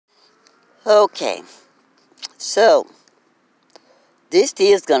Okay, so this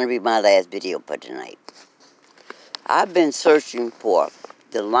is going to be my last video for tonight. I've been searching for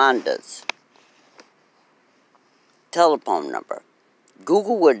Yolanda's telephone number.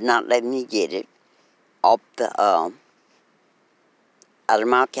 Google would not let me get it off the out of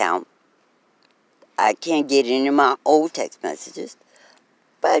my account. I can't get any of my old text messages,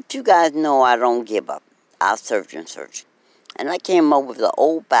 but you guys know I don't give up. I'll search and search. And I came up with an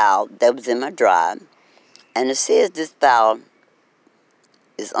old file that was in my drive, and it says this file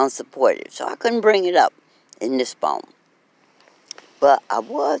is unsupported, so I couldn't bring it up in this phone. But I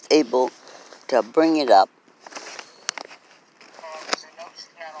was able to bring it up.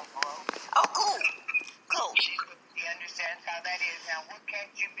 Oh, cool. Cool. He understands how that is. Now, what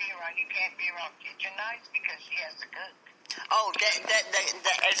can't you be around? You can't be around kitchen knives because she has to cook. Oh,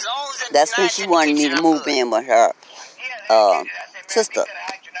 as long as that's when she wanted me to move in with her sister,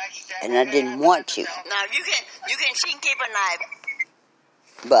 and I didn't want to. Now she can keep a knife.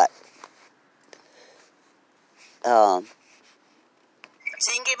 But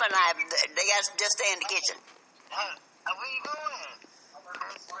she can keep a knife. They got to just stay in the kitchen. Where you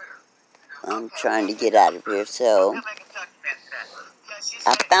going? I'm trying to get out of here, so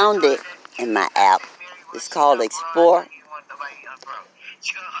I found it in my app. It's called Explore,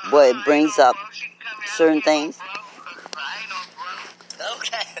 where it brings up certain things.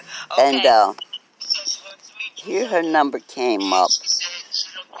 And here her number came up.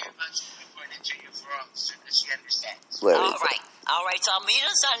 Where is it? All right, so I'll meet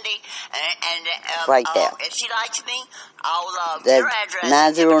on Sunday, and right there. If she likes me, I'll that's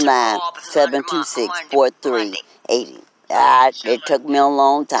 909-726-4380. It took me a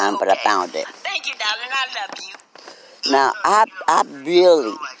long time, but I found it. Thank you, darling. I love you. Now, I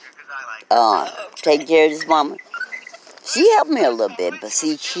really take care of this woman. She helped me a little bit, but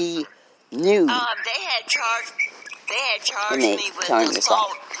see, she knew. They had charged me with the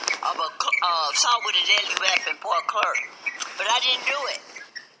salt salt with a deadly weapon for a clerk, but I didn't do it.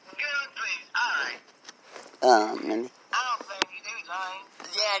 Good, please. All right. Let me. I don't blame you. They lying.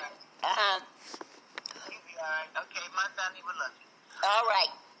 Yeah. You'll be all right. Okay, my family will love you. All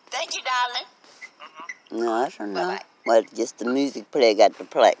right. Thank you, darling. No, I don't know. Well, just the music player got to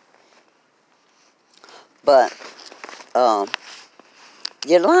play. But,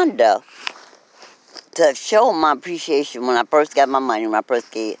 Yolanda, to show my appreciation, when I first got my money, when I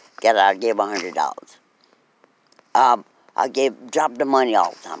first got out, I gave her $100. I dropped the money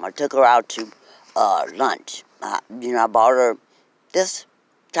all the time. I took her out to lunch. I bought her, just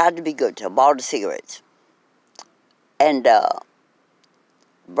tried to be good to her, bought her cigarettes. And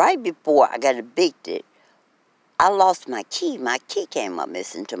right before I got evicted, I lost my key. My key came up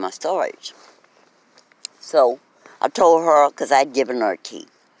missing to my storage. So I told her, because I'd given her a key.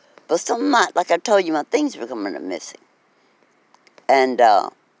 But like I told you, my things were coming up missing. And I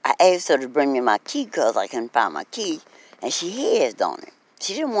asked her to bring me my key because I couldn't find my key. And she hedged on it.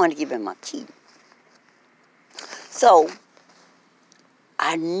 She didn't want to give me my key. So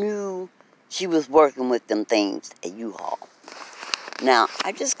I knew she was working with them things at U-Haul. Now,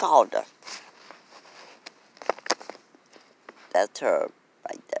 I just called her. That's her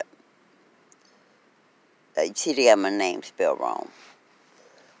right there. You see, they got my name spelled wrong.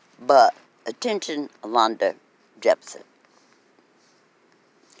 But, attention, Yolanda Jefferson.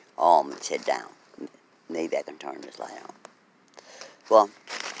 Oh, I'm going to sit down. Maybe I can turn this light on. Well,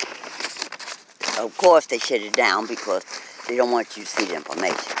 of course they shut it down because they don't want you to see the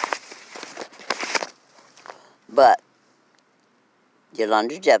information. But,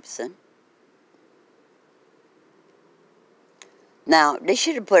 Yolanda Jefferson. Now, they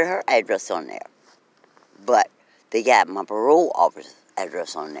should have put her address on there. But they got my parole office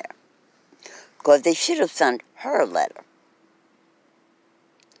address on there. Because they should have sent her a letter.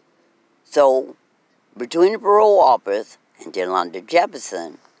 So, between the parole office and Yolanda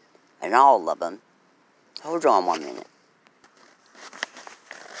Jefferson and all of them, hold on 1 minute.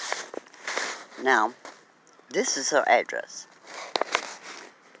 Now, this is her address.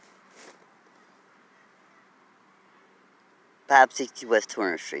 .560 West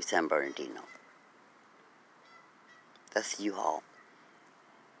 200th Street, San Bernardino. That's U-Haul.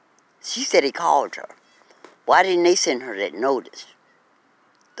 She said he called her. Why didn't they send her that notice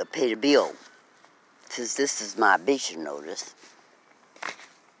to pay the bill? Since this is my eviction notice.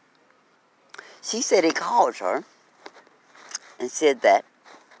 She said he called her and said that.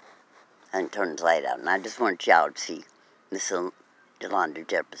 I turned the light out, and I just want y'all to see Miss Yolanda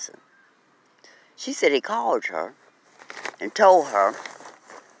Jefferson. She said he called her and told her,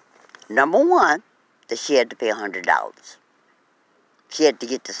 number one, that she had to pay $100. She had to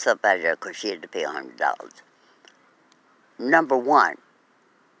get the stuff out of there because she had to pay $100. Number one,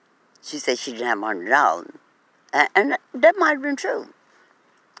 she said she didn't have $100. And that might have been true.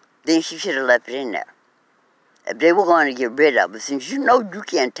 Then she should have left it in there. If they were going to get rid of it, since you know you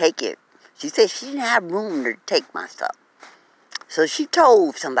can't take it, she said she didn't have room to take my stuff. So she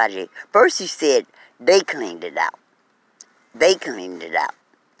told somebody, first she said they cleaned it out. They cleaned it out.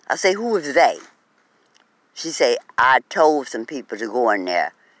 I say, who was they? She said, I told some people to go in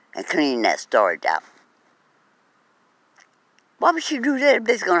there and clean that storage out. Why would she do that if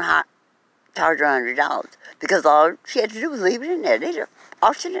they're going to charge her $100? Because all she had to do was leave it in there. They just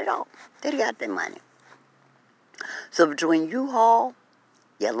auctioned it off. They got their money. So between U-Haul,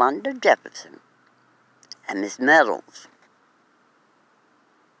 Yolanda Jefferson, and Miss Meadows,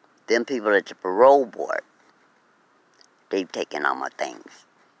 them people at the parole board, they've taken all my things.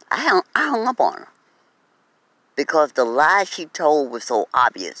 I hung up on her. Because the lie she told was so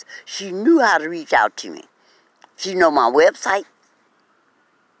obvious. She knew how to reach out to me. She knew my website.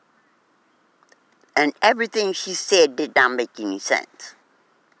 And everything she said did not make any sense.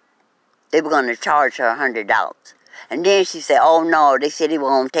 They were going to charge her $100. And then she said, oh no, they said they were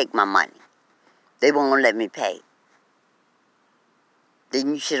going to take my money. They weren't going to let me pay.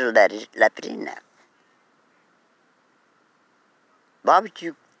 Then you should have left it in there. Why would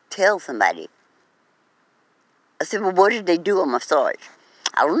you tell somebody? I said, well, what did they do on my storage?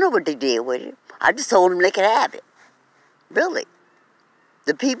 I don't know what they did with it. I just told them they could have it. Really.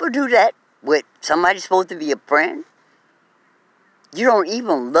 The people do that with somebody supposed to be a friend. You don't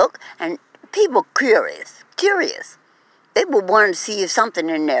even look. And people curious. They would want to see if something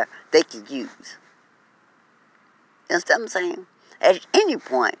in there they could use. You know what I'm saying? At any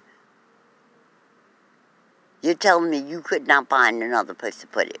point, you're telling me you could not find another place to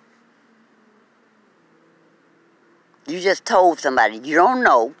put it. You just told somebody you don't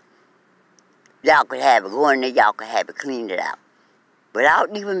know, y'all could have it. Go in there, y'all could have it, cleaned it out.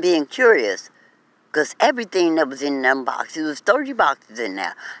 Without even being curious, because everything that was in them boxes, there was 30 boxes in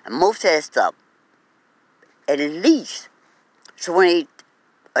there, and most of that stuff, at least 20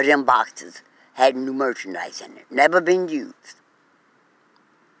 of them boxes had new merchandise in it, never been used.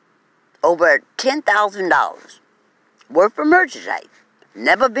 Over $10,000 worth of merchandise,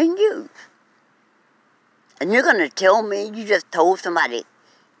 never been used. And you're going to tell me you just told somebody,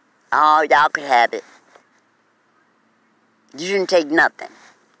 oh, y'all could have it. You didn't take nothing.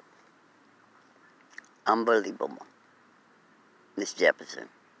 Unbelievable. Miss Jefferson.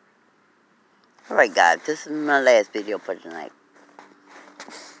 All right, guys, this is my last video for tonight.